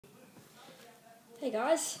Hey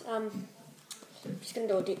guys, I'm just going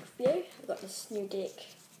to do a deck review. I've got this new deck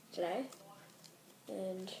today,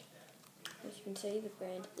 and as you can see the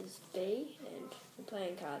brand is B, and the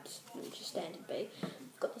playing cards, which is standard B.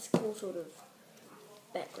 I've got this cool sort of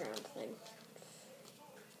background thing,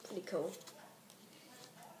 pretty cool,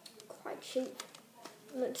 quite cheap.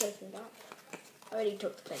 Let's open it up. I already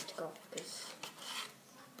took the plastic off because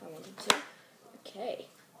I wanted to. Okay,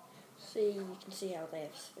 so you can see how they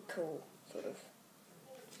have a cool sort of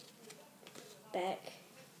back.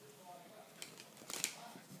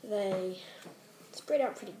 They spread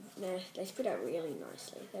out they spread out really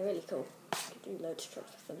nicely. They're really cool. You can do loads of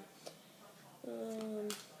tricks with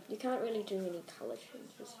them. You can't really do any colour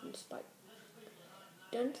changes. It's like,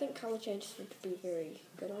 don't think colour changes would be very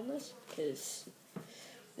good on this because,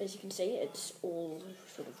 as you can see, it's all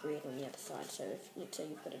sort of red on the other side. So if let's say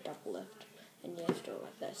you've got a double lift and you have to do it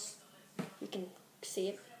like this, you can see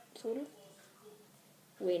it sort of.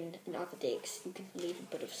 When in other decks you can leave a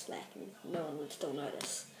bit of slack and no one would still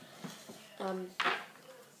notice.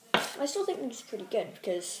 I still think these are pretty good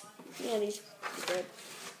because, yeah, these are pretty good.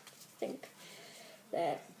 I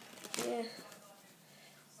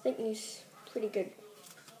think these are pretty good.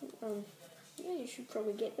 Yeah, you should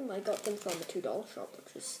probably get them. I got them from a $2 shop,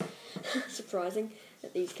 which was surprising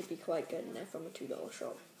that these could be quite good and they're from a $2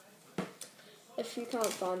 shop. If you can't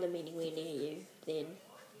find them anywhere near you, then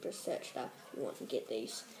just search it up if you want to get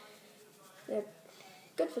these. They're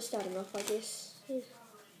good for starting off, I guess. Yeah.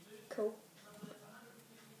 Cool.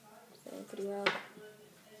 Sound pretty well.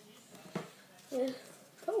 Yeah,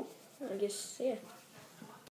 cool. I guess, yeah.